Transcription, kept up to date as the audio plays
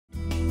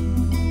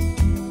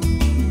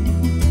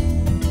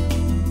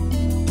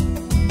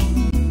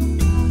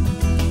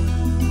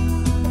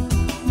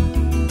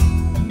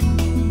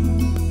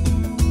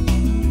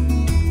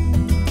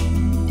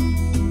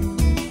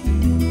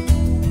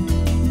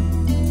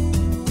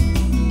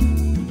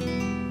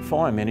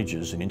Fire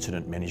managers and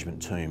incident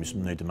management teams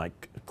need to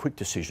make quick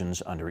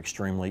decisions under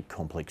extremely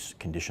complex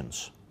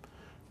conditions.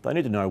 They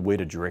need to know where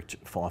to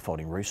direct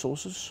firefighting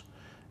resources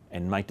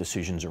and make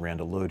decisions around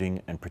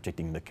alerting and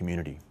protecting the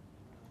community.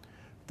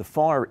 The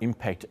Fire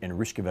Impact and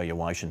Risk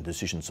Evaluation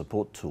Decision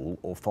Support Tool,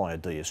 or Fire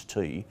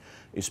DST,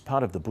 is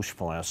part of the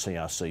Bushfire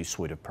CRC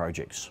suite of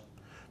projects.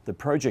 The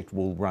project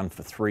will run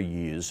for 3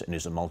 years and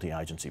is a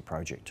multi-agency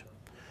project.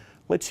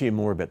 Let's hear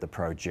more about the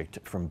project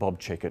from Bob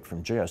Checkett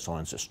from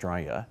Geoscience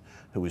Australia,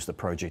 who is the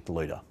project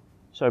leader.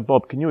 So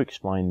Bob, can you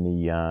explain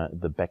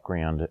the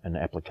background and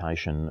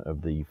application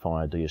of the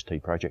Fire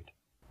DST project?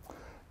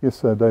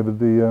 Yes, David,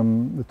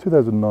 the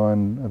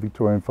 2009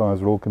 Victorian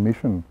Fires Royal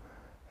Commission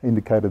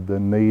indicated the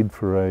need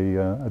for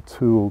a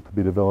tool to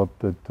be developed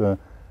that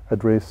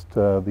addressed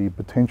the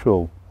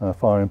potential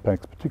fire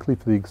impacts, particularly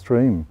for the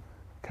extreme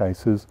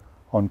cases,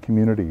 on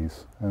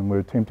communities. And we're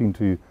attempting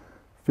to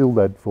fill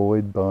that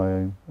void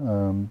by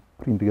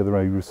putting together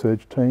a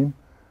research team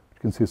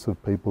which consists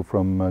of people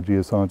from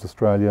Geoscience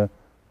Australia,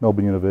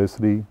 Melbourne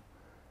University,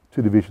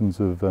 2 divisions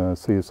of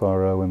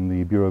CSIRO and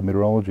the Bureau of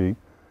Meteorology.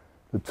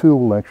 The tool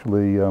will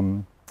actually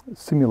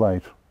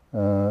simulate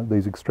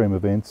these extreme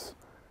events,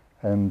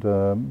 and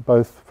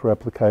both for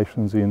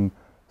applications in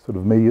sort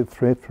of immediate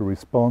threat for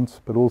response,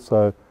 but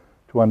also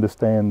to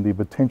understand the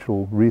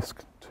potential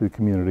risk to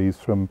communities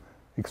from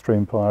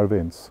extreme fire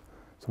events.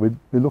 So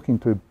we're looking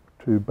to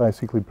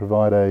basically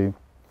provide an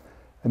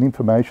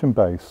information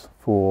base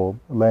for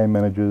land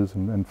managers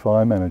and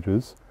fire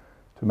managers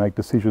to make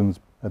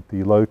decisions at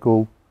the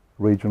local,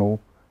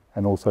 regional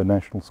and also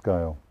national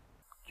scale.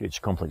 It's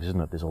complex, isn't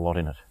it? There's a lot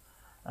in it.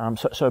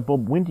 So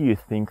Bob, when do you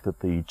think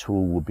that the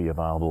tool will be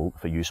available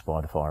for use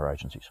by the fire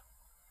agencies?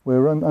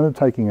 We're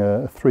undertaking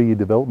a 3-year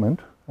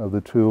development of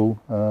the tool,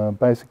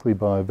 basically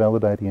by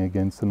validating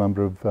against a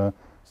number of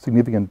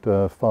significant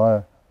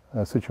fire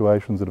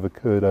situations that have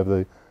occurred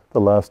over the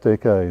last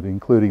decade,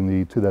 including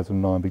the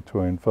 2009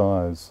 Victorian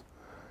fires.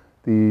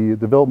 The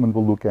development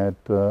will look at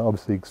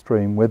obviously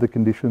extreme weather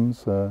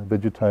conditions,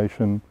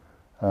 vegetation,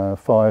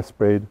 fire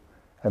spread,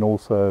 and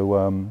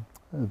also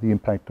the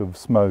impact of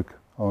smoke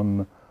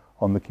on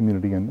the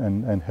community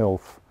and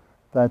health.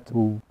 That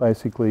will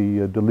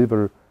basically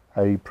deliver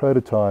a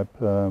prototype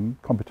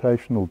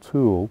computational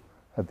tool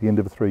at the end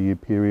of a 3-year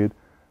period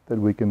that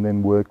we can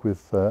then work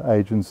with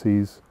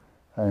agencies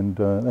and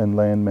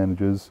land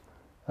managers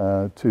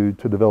to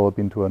develop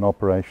into an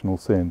operational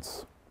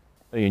sense.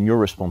 Ian, you're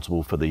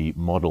responsible for the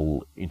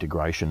model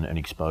integration and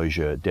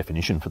exposure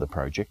definition for the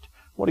project.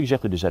 What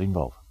exactly does that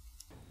involve?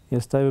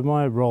 Yes, David,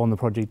 my role in the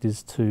project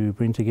is to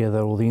bring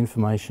together all the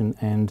information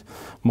and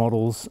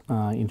models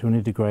into an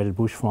integrated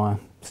bushfire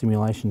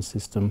simulation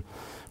system.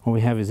 What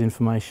we have is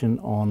information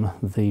on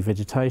the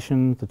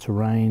vegetation, the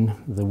terrain,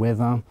 the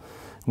weather,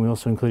 and we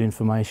also include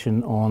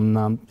information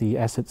on the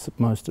assets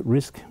most at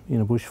risk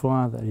in a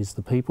bushfire, that is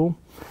the people,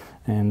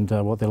 and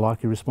what their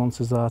likely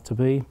responses are to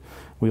be.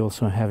 We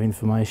also have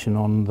information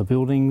on the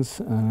buildings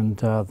and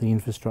the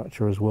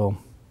infrastructure as well.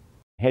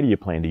 How do you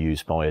plan to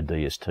use Fire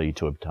DST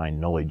to obtain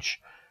knowledge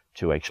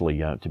to actually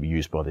to be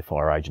used by the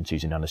fire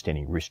agencies in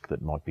understanding risk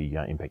that might be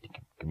impacting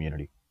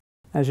community?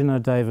 As you know,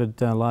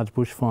 David, large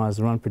bushfires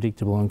are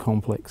unpredictable and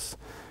complex.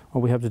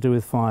 What we have to do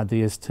with Fire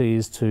DST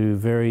is to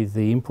vary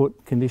the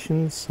input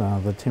conditions,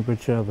 the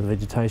temperature, the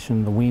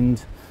vegetation, the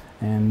wind,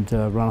 and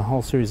run a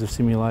whole series of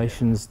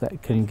simulations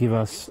that can give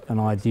us an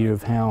idea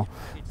of how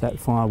that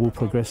fire will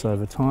progress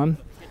over time.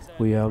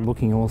 We are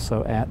looking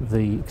also at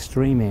the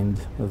extreme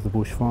end of the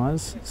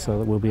bushfires so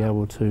that we'll be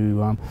able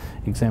to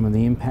examine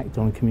the impact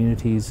on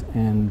communities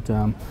and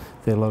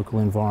their local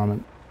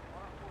environment.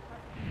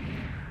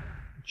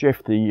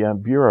 Jeff, the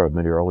Bureau of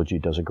Meteorology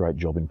does a great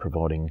job in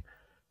providing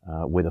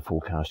weather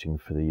forecasting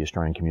for the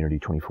Australian community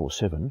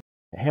 24/7.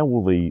 How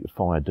will the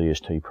Fire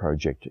DST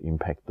project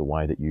impact the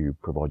way that you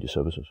provide your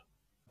services?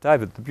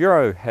 David, the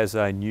Bureau has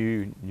a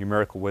new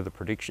numerical weather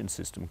prediction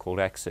system called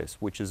Access,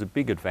 which is a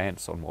big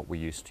advance on what we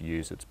used to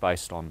use. It's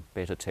based on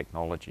better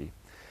technology.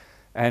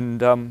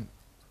 And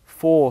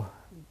for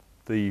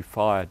the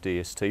Fire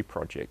DST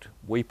project,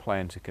 we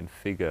plan to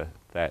configure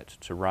that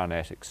to run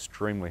at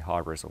extremely high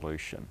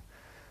resolution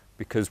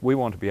because we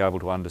want to be able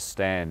to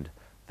understand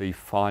the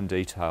fine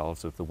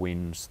details of the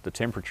winds, the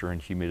temperature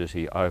and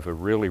humidity over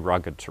really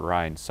rugged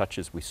terrain, such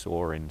as we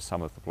saw in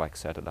some of the Black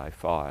Saturday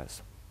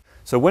fires.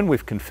 So when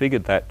we've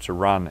configured that to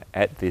run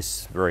at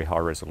this very high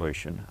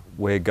resolution,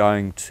 we're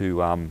going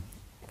to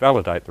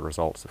validate the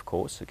results, of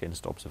course,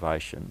 against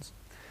observations.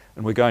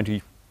 And we're going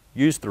to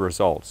use the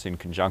results in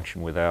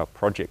conjunction with our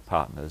project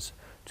partners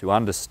to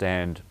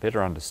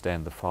better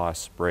understand the fire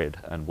spread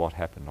and what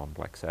happened on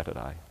Black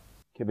Saturday.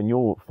 Kevin,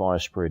 your fire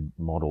spread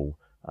model,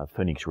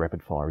 Phoenix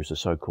Rapid Fire, is the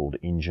so-called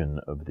engine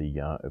of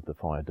the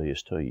Fire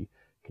DST.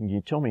 Can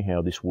you tell me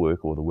how this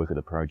work or the work of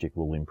the project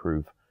will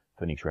improve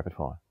Phoenix Rapid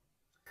Fire?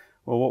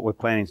 Well, what we're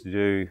planning to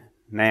do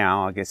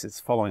now, I guess it's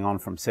following on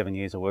from 7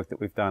 years of work that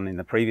we've done in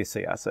the previous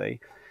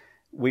CRC.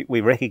 We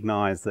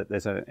recognise that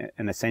there's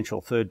an essential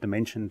third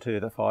dimension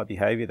to the fire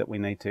behaviour that we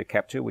need to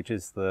capture, which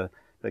is the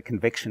the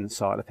convection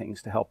side of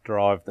things to help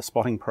drive the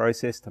spotting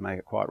process to make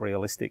it quite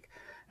realistic,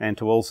 and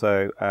to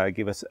also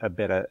give us a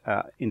better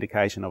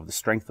indication of the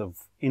strength of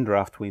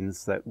in-draft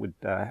winds that would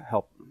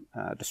help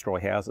destroy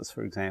houses,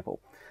 for example.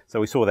 So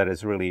we saw that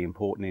as really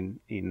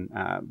important in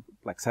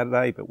Black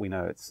Saturday, but we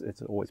know it's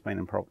always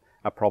been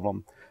a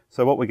problem.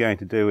 So what we're going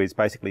to do is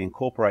basically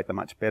incorporate the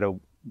much better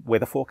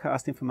weather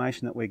forecast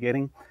information that we're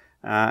getting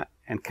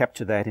and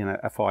capture that in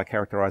a fire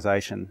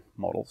characterisation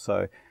model.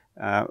 So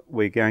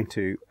we're going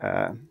to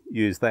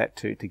use that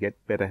to get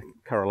better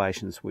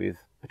correlations with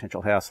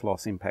potential house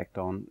loss, impact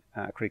on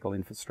critical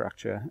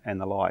infrastructure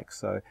and the like.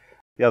 So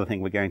the other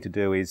thing we're going to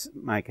do is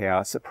make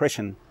our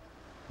suppression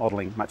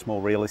modelling much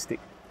more realistic,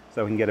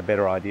 so we can get a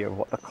better idea of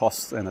what the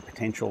costs and the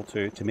potential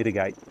to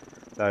mitigate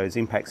those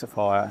impacts of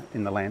fire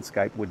in the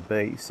landscape would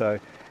be. So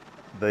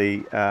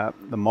the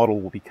model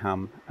will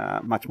become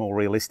much more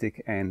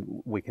realistic,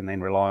 and we can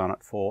then rely on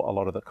it for a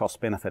lot of the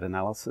cost-benefit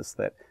analysis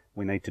that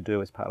we need to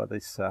do as part of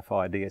this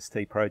Fire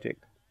DST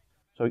project.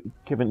 So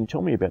Kevin,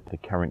 tell me about the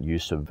current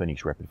use of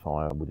Phoenix Rapid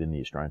Fire within the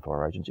Australian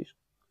fire agencies.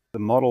 The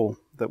model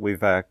that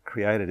we've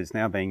created is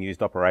now being used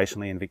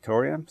operationally in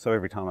Victoria. So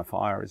every time a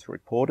fire is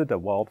reported, a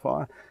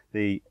wildfire,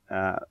 the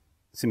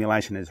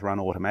simulation is run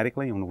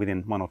automatically, and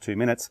within 1 or 2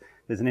 minutes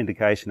there's an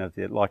indication of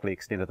the likely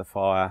extent of the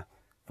fire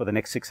for the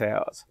next 6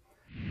 hours.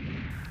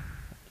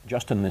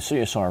 Justin, the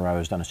CSIRO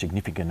has done a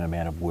significant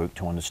amount of work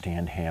to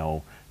understand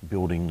how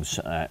buildings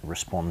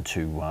respond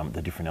to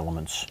the different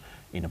elements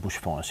in a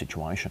bushfire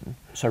situation.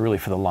 So really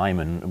for the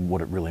layman,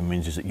 what it really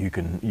means is that you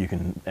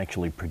can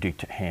actually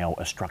predict how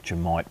a structure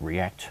might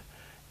react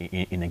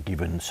in a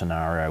given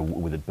scenario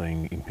with it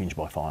being impinged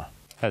by fire.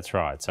 That's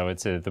right. So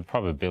it's the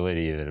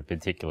probability that a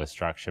particular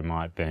structure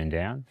might burn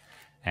down,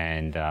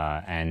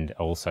 and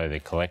also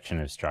the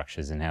collection of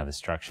structures and how the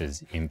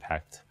structures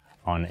impact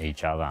on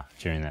each other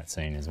during that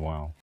scene as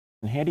well.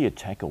 And how do you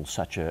tackle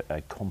such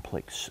a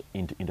complex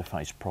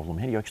interface problem?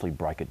 How do you actually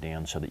break it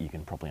down so that you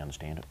can properly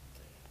understand it?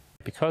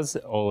 Because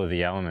all of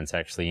the elements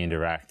actually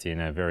interact in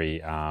a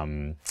very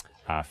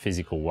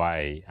physical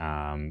way,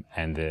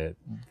 and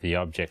the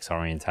objects'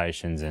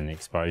 orientations and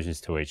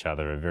exposures to each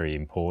other are very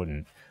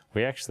important,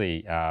 we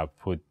actually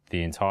put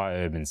the entire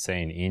urban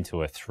scene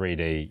into a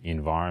 3D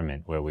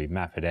environment where we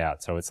map it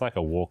out. So it's like a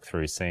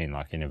walkthrough scene,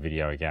 like in a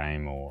video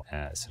game or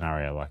a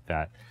scenario like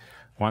that.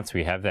 Once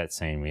we have that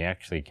scene, we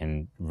actually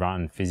can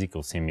run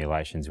physical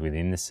simulations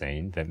within the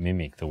scene that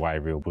mimic the way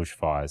real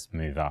bushfires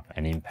move up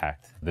and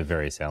impact the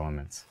various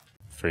elements.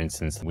 For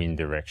instance, wind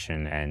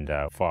direction and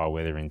fire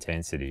weather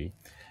intensity.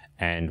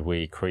 And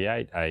we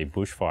create a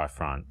bushfire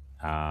front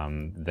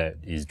that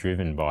is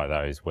driven by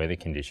those weather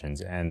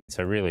conditions. And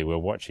so really we're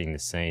watching the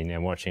scene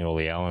and watching all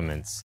the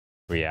elements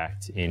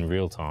react in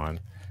real time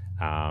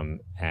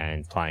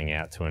and playing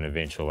out to an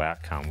eventual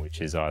outcome,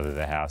 which is either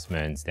the house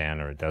burns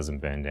down or it doesn't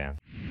burn down.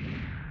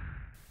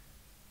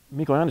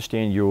 Mick, I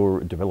understand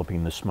you're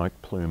developing the smoke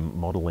plume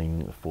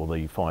modelling for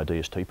the Fire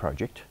DST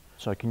project.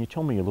 So can you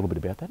tell me a little bit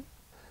about that?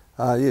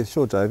 Yeah,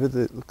 sure, David.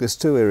 There's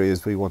two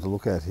areas we want to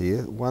look at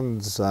here.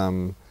 One's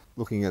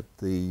looking at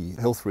the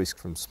health risk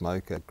from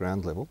smoke at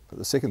ground level. But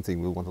the second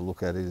thing we want to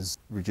look at is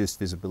reduced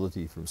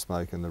visibility from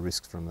smoke and the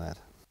risks from that.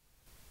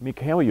 Mick,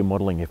 how are your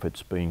modelling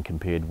efforts being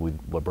compared with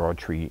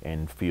laboratory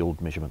and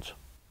field measurements?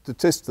 To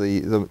test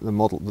the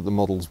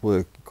models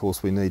work, of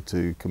course, we need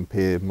to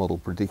compare model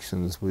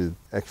predictions with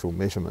actual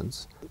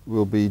measurements.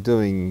 We'll be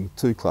doing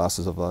two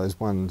classes of those.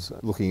 One's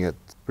looking at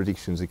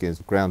predictions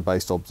against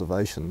ground-based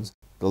observations.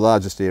 The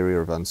largest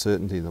area of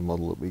uncertainty in the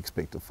model that we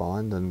expect to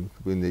find and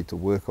we need to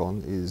work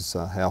on is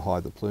how high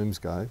the plumes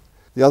go.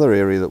 The other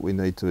area that we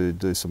need to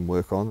do some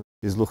work on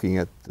is looking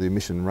at the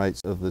emission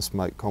rates of the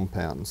smoke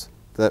compounds.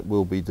 That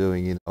we'll be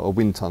doing in a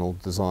wind tunnel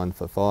designed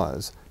for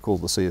fires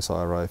called the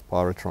CSIRO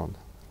Pyrotron.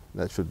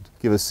 That should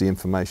give us the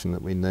information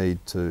that we need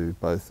to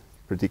both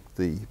predict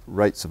the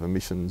rates of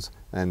emissions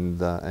and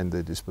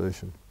their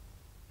dispersion.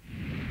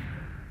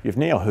 You've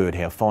now heard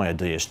how Fire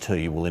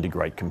DST will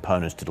integrate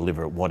components to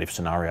deliver what-if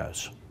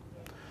scenarios.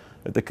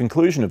 At the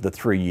conclusion of the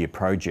 3-year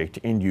project,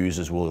 end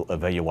users will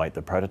evaluate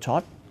the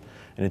prototype,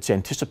 and it's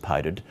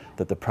anticipated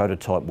that the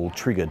prototype will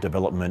trigger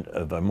development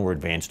of a more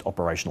advanced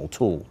operational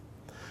tool.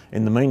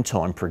 In the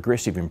meantime,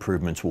 progressive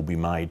improvements will be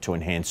made to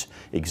enhance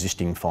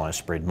existing fire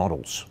spread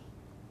models.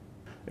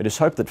 It is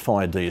hoped that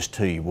Fire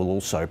DST will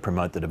also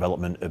promote the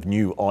development of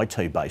new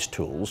IT-based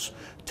tools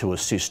to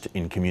assist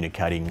in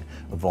communicating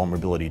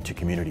vulnerability to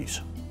communities.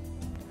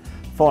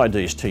 Fire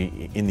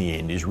DST in the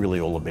end is really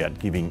all about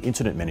giving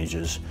incident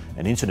managers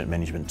and incident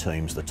management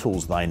teams the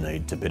tools they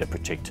need to better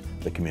protect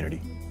the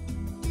community.